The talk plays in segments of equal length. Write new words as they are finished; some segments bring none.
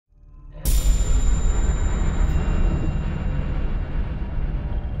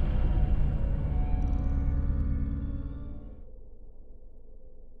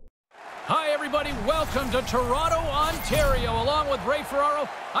Welcome to Toronto, Ontario. Along with Ray Ferraro,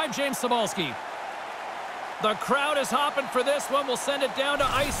 I'm James Cybulski. The crowd is hopping for this one. We'll send it down to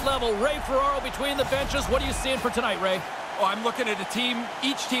ice level. Ray Ferraro between the benches. What are you seeing for tonight, Ray? Oh, I'm looking at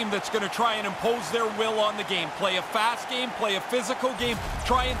each team that's going to try and impose their will on the game. Play a fast game, play a physical game.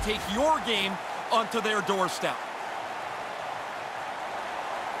 Try and take your game onto their doorstep.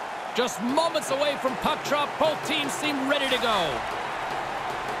 Just moments away from puck drop. Both teams seem ready to go.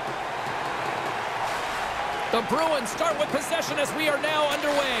 The Bruins start with possession as we are now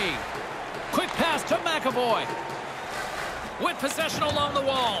underway. Quick pass to McAvoy. With possession along the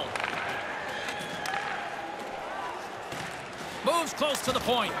wall. Moves close to the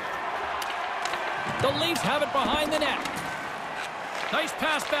point. The Leafs have it behind the net. Nice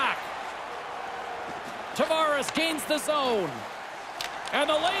pass back. Tavares gains the zone. And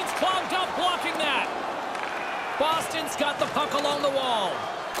the lane's clogged up, blocking that. Boston's got the puck along the wall.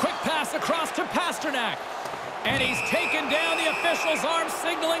 Quick pass across to Pasternak. And he's taken down. The official's arm,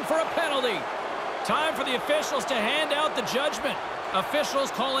 signaling for a penalty. Time for the officials to hand out the judgment. Officials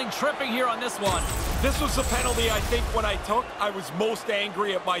calling tripping here on this one. This was the penalty I think when I took. I was most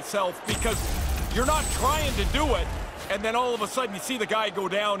angry at myself because you're not trying to do it. And then all of a sudden you see the guy go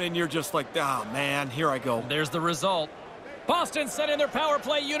down and you're just like, ah, man, here I go. There's the result. Boston sending their power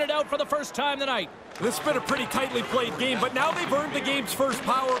play unit out for the first time tonight. This has been a pretty tightly played game, but now they've earned the game's first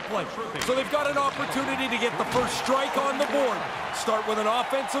power play. So they've got an opportunity to get the first strike on the board. Start with an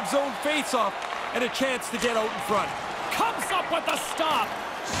offensive zone faceoff and a chance to get out in front. Comes up with the stop.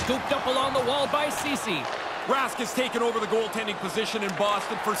 Scooped up along the wall by Ceci. Rask has taken over the goaltending position in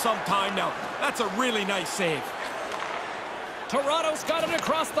Boston for some time now. That's a really nice save. Toronto's got it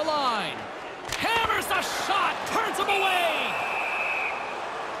across the line. Hammers the shot, turns him away.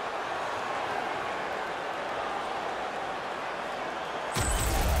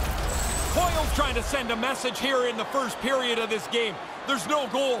 Coyle's trying to send a message here in the first period of this game. There's no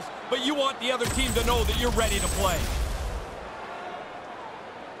goals, but you want the other team to know that you're ready to play.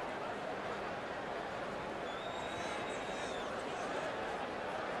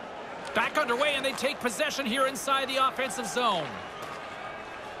 Back underway, and they take possession here inside the offensive zone.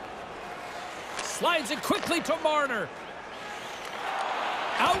 Slides it quickly to Marner.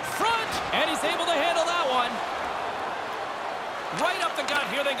 Out front, and he's able to handle that one. Right up the gut,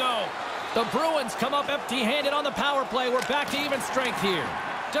 here they go. The Bruins come up empty-handed on the power play. We're back to even strength here.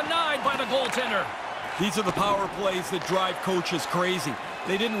 Denied by the goaltender. These are the power plays that drive coaches crazy.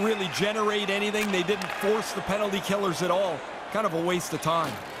 They didn't really generate anything. They didn't force the penalty killers at all. Kind of a waste of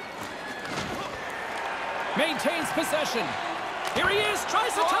time. Maintains possession. Here he is,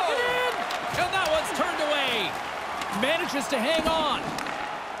 tries to tuck it in. And that one's turned away. Manages to hang on.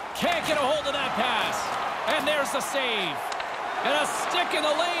 Can't get a hold of that pass. And there's the save. And a stick in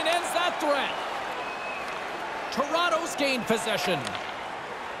the lane ends that threat. Toronto's gained possession.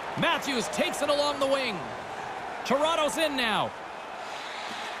 Matthews takes it along the wing. Toronto's in now.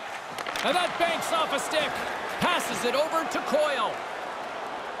 And that banks off a stick. Passes it over to Coyle.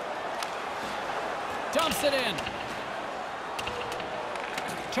 Dumps it in.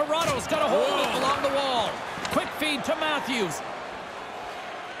 Toronto's got a hold of it along the wall. Quick feed to Matthews.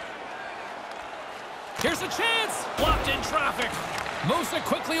 Here's a chance. Blocked in traffic. Moves it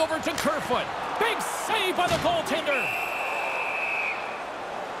quickly over to Kerfoot. Big save by the goaltender.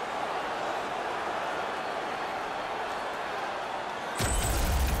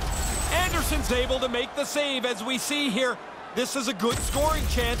 Anderson's able to make the save as we see here. This is a good scoring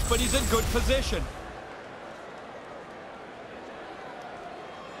chance, but he's in good position.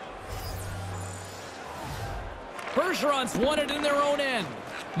 Bergeron's won it in their own end.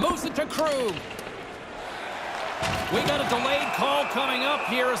 Moves it to Krug. We got a delayed call coming up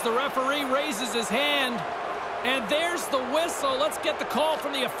here as the referee raises his hand. And there's the whistle. Let's get the call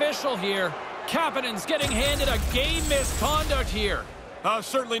from the official here. Kapanen's getting handed a game misconduct here.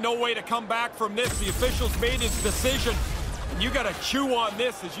 Certainly no way to come back from this. The official's made his decision. You got to chew on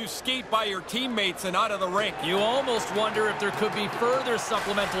this as you skate by your teammates and out of the rink. You almost wonder if there could be further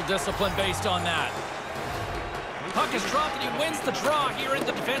supplemental discipline based on that. Puck is dropped and he wins the draw here in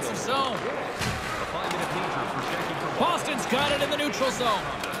the defensive zone. Boston's got it in the neutral zone.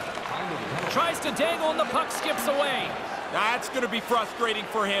 Tries to dangle and the puck skips away. That's going to be frustrating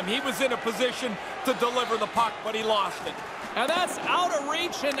for him. He was in a position to deliver the puck, but he lost it. And that's out of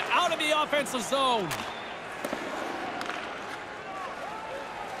reach and out of the offensive zone.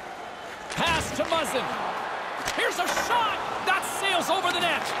 Pass to Muzzin. Here's a shot. That sails over the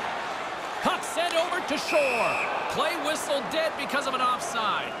net. Puck sent over to Shore. Play whistle dead because of an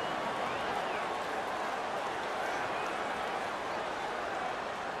offside.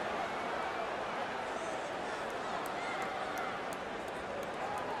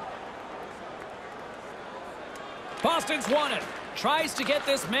 Boston's won it. Tries to get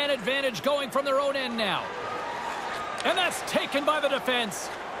this man advantage going from their own end now. And that's taken by the defense.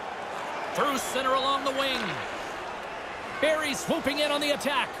 Through center along the wing. Barry swooping in on the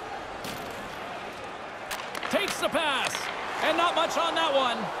attack. Takes the pass. And not much on that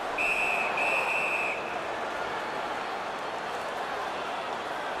one.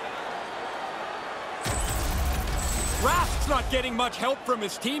 Rask's not getting much help from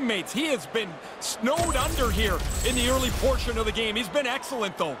his teammates. He has been snowed under here in the early portion of the game. He's been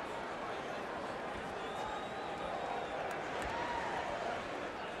excellent, though.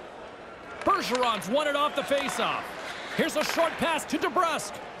 Bergeron's won it off the faceoff. Here's a short pass to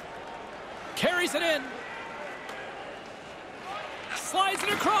DeBrusque. Carries it in. Slides it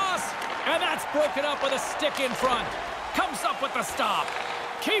across. And that's broken up with a stick in front. Comes up with the stop.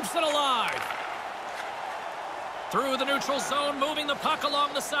 Keeps it alive. Through the neutral zone, moving the puck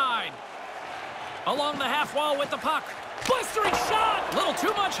along the side. Along the half wall with the puck. Blistering shot! Little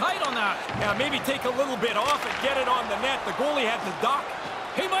too much height on that. Yeah, maybe take a little bit off and get it on the net. The goalie had to duck.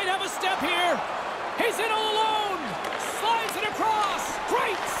 He might have a step here. He's in all alone. Slides it across.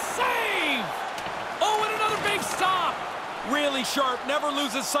 Great save! Oh, and another big stop. Really sharp. Never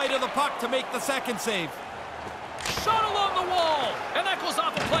loses sight of the puck to make the second save. Shot along the wall. And that goes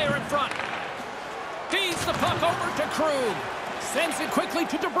off a player in front. Feeds the puck over to Krug. Sends it quickly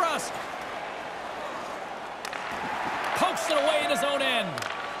to DeBrusque. Pokes it away in his own end.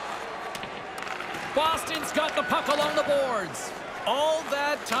 Boston's got the puck along the boards. All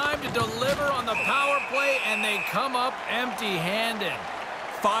that time to deliver on the power play, and they come up empty-handed.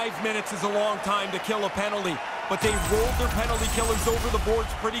 5 minutes is a long time to kill a penalty, but they rolled their penalty killers over the boards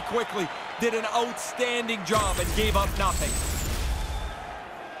pretty quickly, did an outstanding job, and gave up nothing.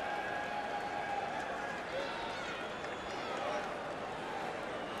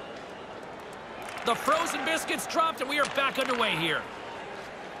 The frozen biscuits dropped, and we are back underway here.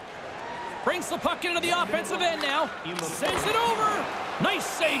 Brings the puck into the offensive end now. Sends it over. Nice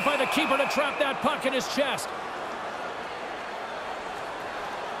save by the keeper to trap that puck in his chest.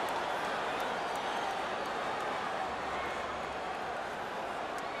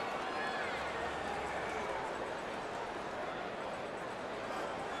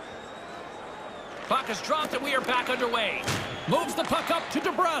 Puck is dropped, and we are back underway. Moves the puck up to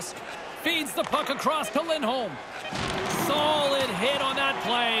DeBrusque. Feeds the puck across to Lindholm. Solid hit on that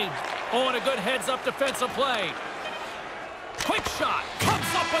play. Oh, and a good heads-up defensive play. Quick shot. Comes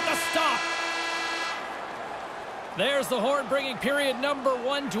up with a stop. There's the horn bringing period number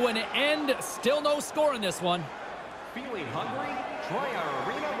 1 to an end. Still no score in this one. Feeling hungry? Try our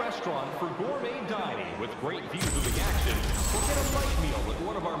arena restaurant for gourmet dining with great views of the action. Or get a light meal at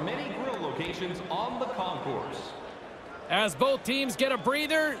one of our many grill locations on the concourse. As both teams get a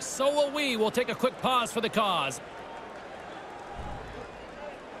breather, so will we. We'll take a quick pause for the cause.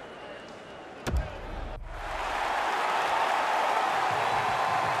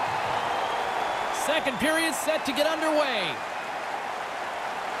 Second period set to get underway.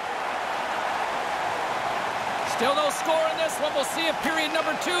 Still no score in this one. We'll see if period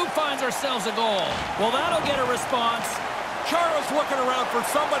number 2 finds ourselves a goal. Well, that'll get a response. Chara's looking around for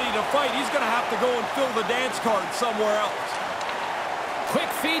somebody to fight. He's going to have to go and fill the dance card somewhere else. Quick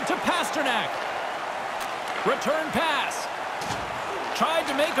feed to Pastrnak. Return pass. Tried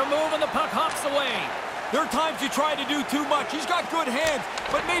to make a move and the puck hops away. There are times you try to do too much. He's got good hands,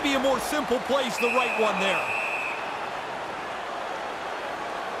 but maybe a more simple play's the right one there.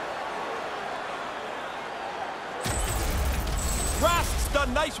 Rask's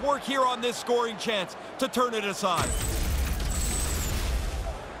done nice work here on this scoring chance to turn it aside.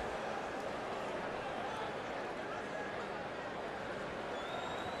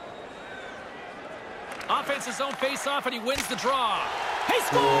 Offensive zone face-off, and he wins the draw. He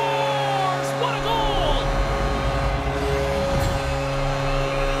scores! What a goal!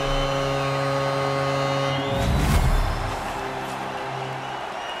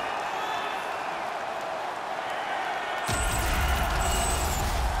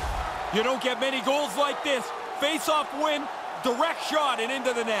 You don't get many goals like this. Face-off win, direct shot, and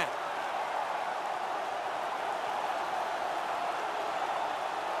into the net.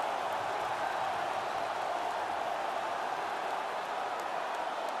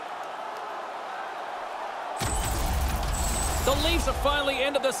 The Leafs have finally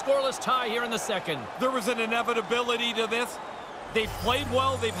ended the scoreless tie here in the second. There was an inevitability to this. They've played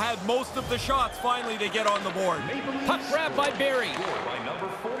well. They've had most of the shots. Finally, they get on the board. Puck grab by Barry. By number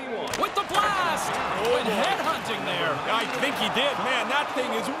 41. With the blast! Oh, and headhunting there. I think he did. Man, that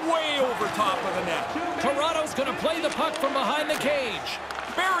thing is way over top of the net. Toronto's going to play the puck from behind the cage.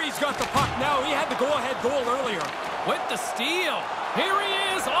 Barry's got the puck now. He had the go-ahead goal earlier. with the steal. Here he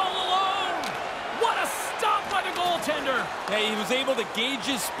is all alone. What a stop by the goaltender. Yeah, he was able to gauge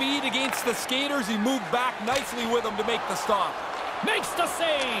his speed against the skaters. He moved back nicely with them to make the stop. Makes the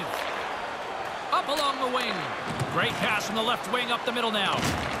save. Up along the wing. Great pass from the left wing up the middle now.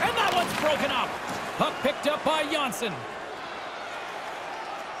 And that one's broken up. Puck picked up by Janssen.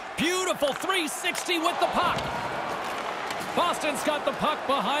 Beautiful 360 with the puck. Boston's got the puck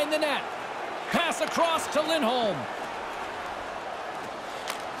behind the net. Pass across to Lindholm.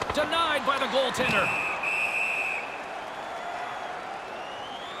 Denied by the goaltender.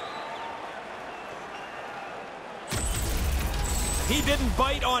 He didn't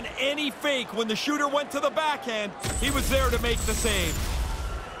bite on any fake. When the shooter went to the backhand, he was there to make the save.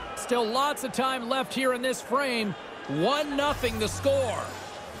 Still lots of time left here in this frame. 1-0 the score.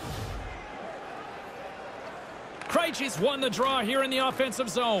 Krejci's won the draw here in the offensive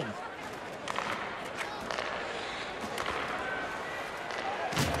zone.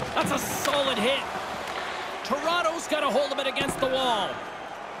 That's a solid hit. Toronto's got a hold of it against the wall.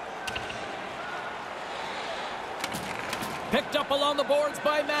 Picked up along the boards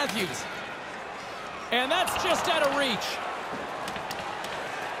by Matthews. And that's just out of reach.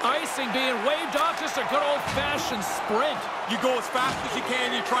 Icing being waved off, just a good old-fashioned sprint. You go as fast as you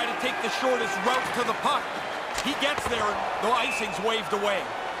can. You try to take the shortest route to the puck. He gets there, and the icing's waved away.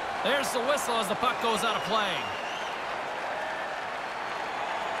 There's the whistle as the puck goes out of play.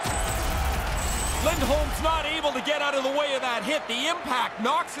 Lindholm's not able to get out of the way of that hit. The impact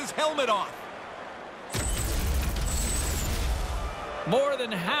knocks his helmet off. More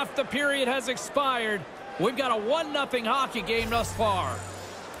than half the period has expired. We've got a 1-0 hockey game thus far.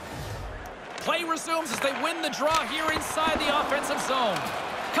 Play resumes as they win the draw here inside the offensive zone.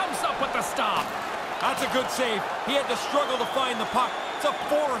 Comes up with the stop. That's a good save. He had to struggle to find the puck. It's a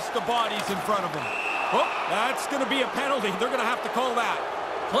forest of bodies in front of him. Oh, that's going to be a penalty. They're going to have to call that.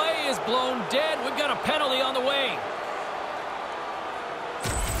 Play is blown dead. We've got a penalty on the way.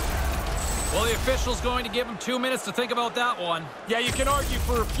 Well, the official's going to give him 2 minutes to think about that one. Yeah, you can argue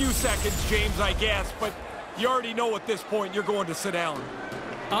for a few seconds, James, I guess, but you already know at this point you're going to sit down.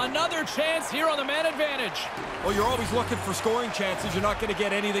 Another chance here on the man advantage. Well, you're always looking for scoring chances. You're not going to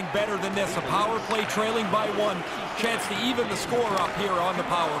get anything better than this. A power play trailing by 1. Chance to even the score up here on the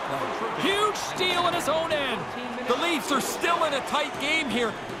power play. Huge steal in his own end. The Leafs are still in a tight game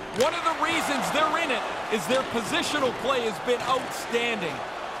here. One of the reasons they're in it is their positional play has been outstanding.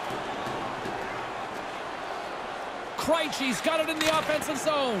 Krejci's got it in the offensive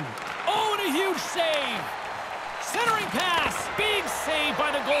zone. Oh, and a huge save. Centering pass. Big save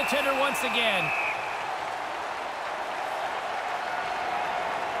by the goaltender once again.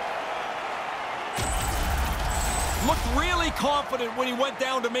 Looked really confident when he went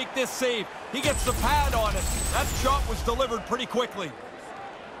down to make this save. He gets the pad on it. That shot was delivered pretty quickly.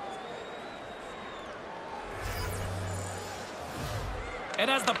 And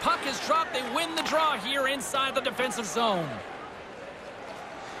as the puck is dropped, they win the draw here inside the defensive zone.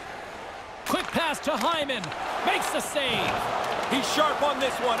 Quick pass to Hyman. Makes the save. He's sharp on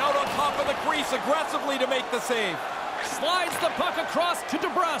this one. Out on top of the crease aggressively to make the save. Slides the puck across to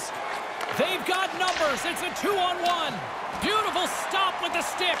DeBrusque. They've got numbers. It's a 2-on-1. Beautiful stop with the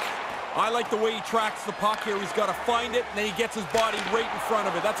stick. I like the way he tracks the puck here. He's got to find it, and then he gets his body right in front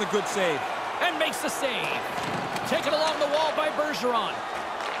of it. That's a good save. And makes the save. Taken along the wall by Bergeron.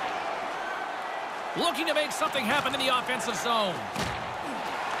 Looking to make something happen in the offensive zone.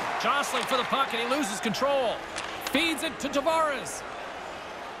 Jostling for the puck, and he loses control. Feeds it to Tavares.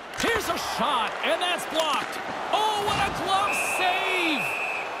 Here's a shot, and that's blocked. Oh, what a glove save!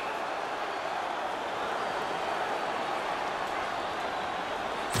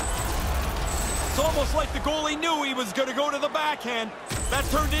 It's almost like the goalie knew he was going to go to the backhand. That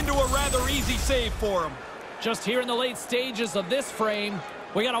turned into a rather easy save for him. Just here in the late stages of this frame,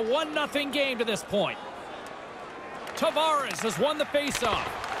 we got a 1-0 game to this point. Tavares has won the faceoff,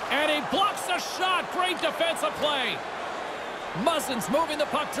 and he blocks a shot. Great defensive play. Muzzin's moving the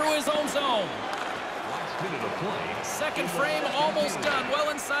puck through his own zone. Last minute of play. Second frame almost done. Well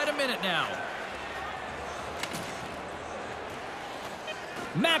inside a minute now.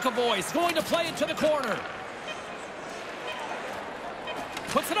 McAvoy's going to play it to the corner.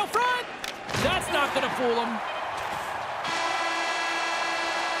 Puts it up front. That's not going to fool him.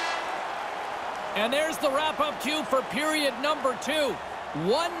 And there's the wrap-up cue for period number 2.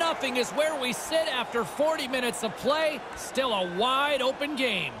 1-0 is where we sit after 40 minutes of play. Still a wide-open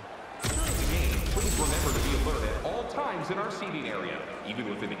game. During the game, please remember to be alert at all times in our seating area. Even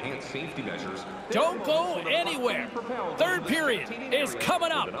with enhanced safety measures, don't go anywhere. Third period is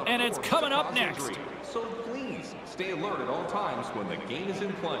coming up, and it's coming up next. So please teammates. Stay alert at all times when the game is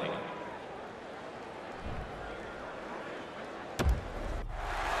in play.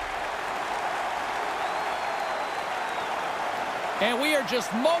 And we are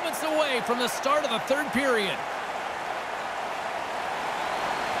just moments away from the start of the third period.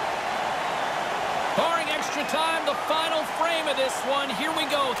 Barring extra time, the final frame of this one. Here we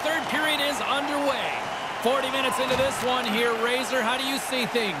go. Third period is underway. 40 minutes into this one here. Razor, how do you see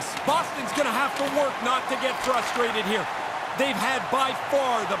things? Boston's going to have to work not to get frustrated here. They've had by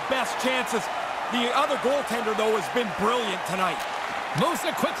far the best chances. The other goaltender, though, has been brilliant tonight. Moves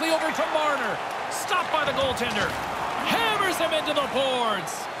it quickly over to Marner. Stopped by the goaltender. Hammers him into the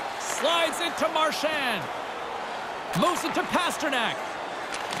boards. Slides it to Marchand. Moves it to Pastrnak.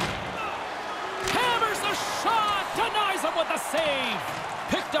 Hammers the shot. Denies him with a save.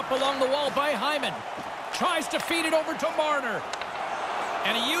 Picked up along the wall by Hyman. Tries to feed it over to Marner.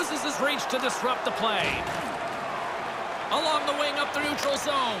 And he uses his reach to disrupt the play. Along the wing up the neutral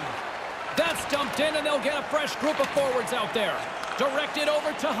zone. That's dumped in, and they'll get a fresh group of forwards out there. Directed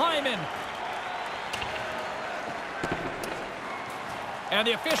over to Hyman. And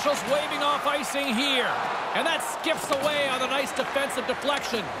the officials waving off icing here. And that skips away on a nice defensive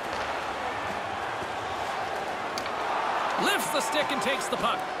deflection. Lifts the stick and takes the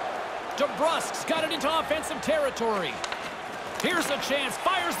puck. DeBrusk's got it into offensive territory. Here's a chance.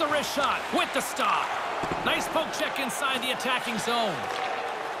 Fires the wrist shot with the stop. Nice poke check inside the attacking zone.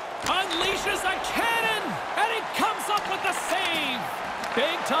 Unleashes a cannon. And he comes up with the save.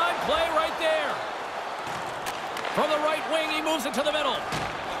 Big time play right there. From the right wing, he moves it to the middle.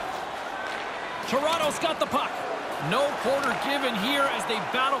 Toronto's got the puck. No quarter given here as they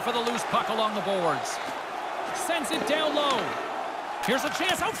battle for the loose puck along the boards. Sends it down low. Here's a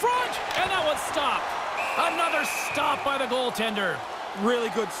chance out front, and that one's stopped. Another stop by the goaltender. Really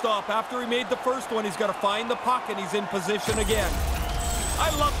good stop. After he made the first one, he's got to find the puck, and he's in position again. I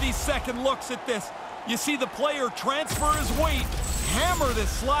love these second looks at this. You see the player transfer his weight, hammer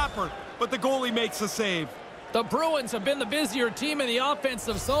this slapper, but the goalie makes the save. The Bruins have been the busier team in the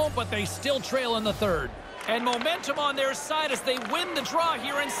offensive zone, but they still trail in the third. And momentum on their side as they win the draw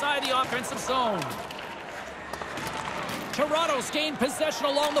here inside the offensive zone. Toronto's gained possession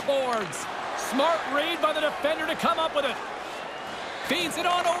along the boards. Smart read by the defender to come up with it. Feeds it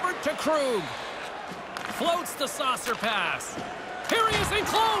on over to Krug. Floats the saucer pass. Here he is in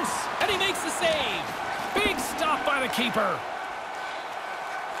close, and he makes the save. Big stop by the keeper.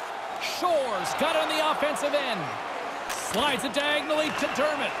 Shores got it on the offensive end. Slides it diagonally to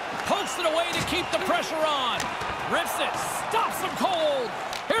Dermott. Pokes it away to keep the pressure on. Rips it. Stops him cold.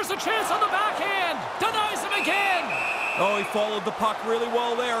 Here's a chance on the backhand. Denies him again. Oh, he followed the puck really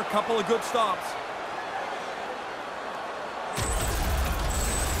well there. A couple of good stops.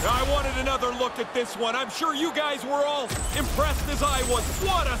 I wanted another look at this one. I'm sure you guys were all impressed as I was.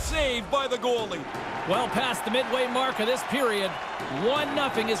 What a save by the goalie. Well past the midway mark of this period,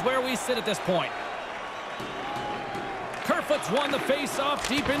 1-0 is where we sit at this point. Kerfoot's won the face-off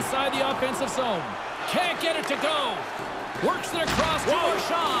deep inside the offensive zone. Can't get it to go. Works it across to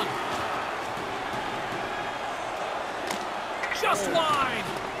Marchand. Just wide.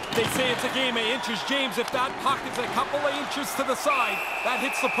 They say it's a game of inches. James, if that puck is a couple of inches to the side, that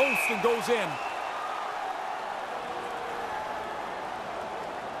hits the post and goes in.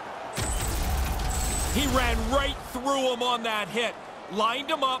 He ran right through him on that hit. Lined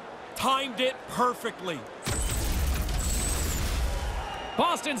him up, timed it perfectly.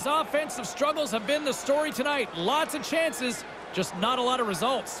 Boston's offensive struggles have been the story tonight. Lots of chances, just not a lot of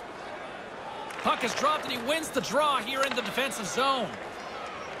results. Puck is dropped and he wins the draw here in the defensive zone.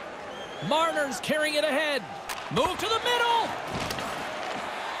 Marner's carrying it ahead. Move to the middle.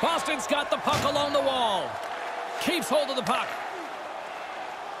 Boston's got the puck along the wall. Keeps hold of the puck.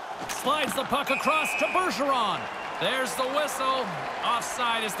 Slides the puck across to Bergeron. There's the whistle.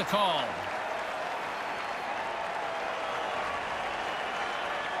 Offside is the call.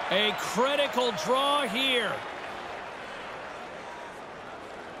 A critical draw here.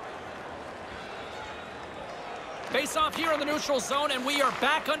 Face off here in the neutral zone, and we are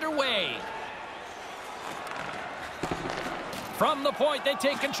back underway. From the point, they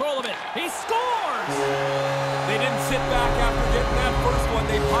take control of it. He scores! They didn't sit back after getting that first one.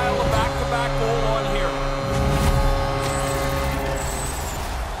 They pile a back-to-back goal on here.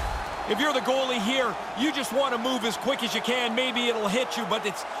 If you're the goalie here, you just want to move as quick as you can. Maybe it'll hit you, but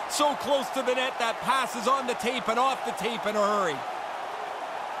it's so close to the net that pass is on the tape and off the tape in a hurry.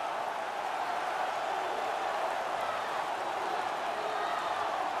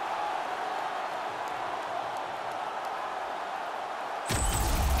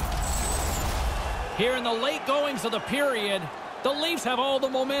 Here in the late goings of the period, the Leafs have all the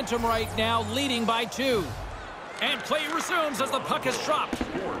momentum right now, leading by 2. And play resumes as the puck is dropped.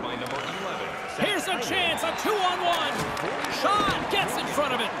 By number 11. Here's a chance, a 2-on-1. Shot gets in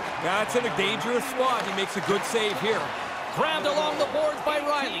front of it. That's in a dangerous spot. He makes a good save here. Grabbed along the boards by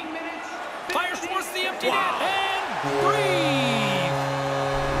Riley. Fires towards the empty net and breathe.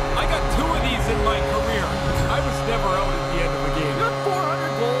 I got 2 of these in my career. I was never out at the end of the game. You're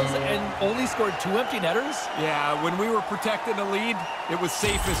 400 goals and only scored 2 empty netters? Yeah, when we were protecting the lead, it was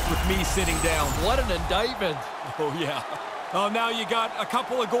safest with me sitting down. What an indictment. Oh, yeah. Oh, now you got a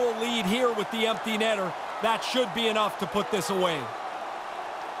couple of goal lead here with the empty netter. That should be enough to put this away.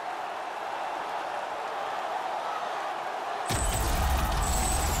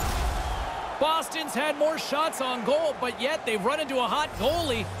 Boston's had more shots on goal, but yet they've run into a hot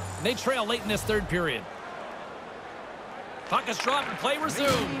goalie. And they trail late in this third period. Puck is dropped and play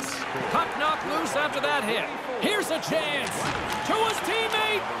resumes. Puck knocked loose after that hit. Here's a chance to his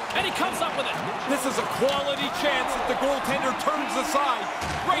teammate, and he comes up with it. This is a quality chance that the goaltender turns aside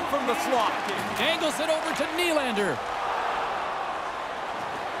right from the slot. Angles it over to Nylander.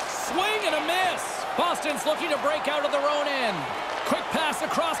 Swing and a miss. Boston's looking to break out of their own end. Quick pass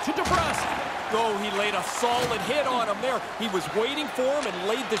across to DeBrusque. Oh, he laid a solid hit on him there. He was waiting for him and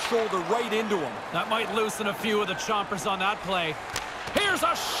laid the shoulder right into him. That might loosen a few of the chompers on that play. Here's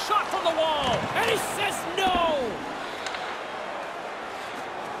a shot from the wall, and he says no!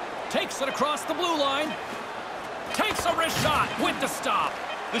 Takes it across the blue line. Takes a wrist shot with the stop.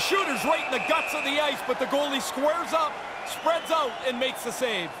 The shooter's right in the guts of the ice, but the goalie squares up, spreads out, and makes the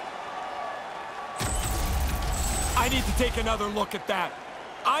save. I need to take another look at that.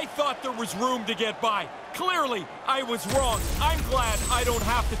 I thought there was room to get by. Clearly, I was wrong. I'm glad I don't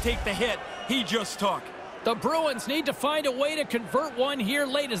have to take the hit he just took. The Bruins need to find a way to convert one here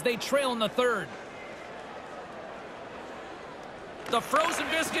late as they trail in the third. The frozen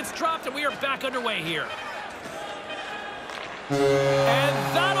biscuits dropped, and we are back underway here. And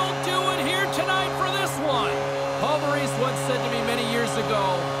that'll do it here tonight for this one. Paul Maurice once said to me many years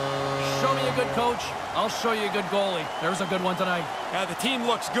ago, show me a good coach, I'll show you a good goalie. There's a good one tonight. Yeah, the team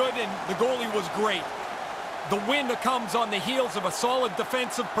looks good, and the goalie was great. The win comes on the heels of a solid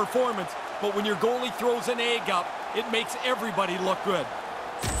defensive performance, but when your goalie throws an egg up, it makes everybody look good.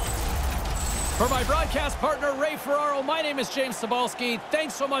 For my broadcast partner, Ray Ferraro, my name is James Cybulski.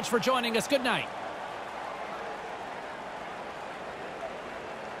 Thanks so much for joining us. Good night.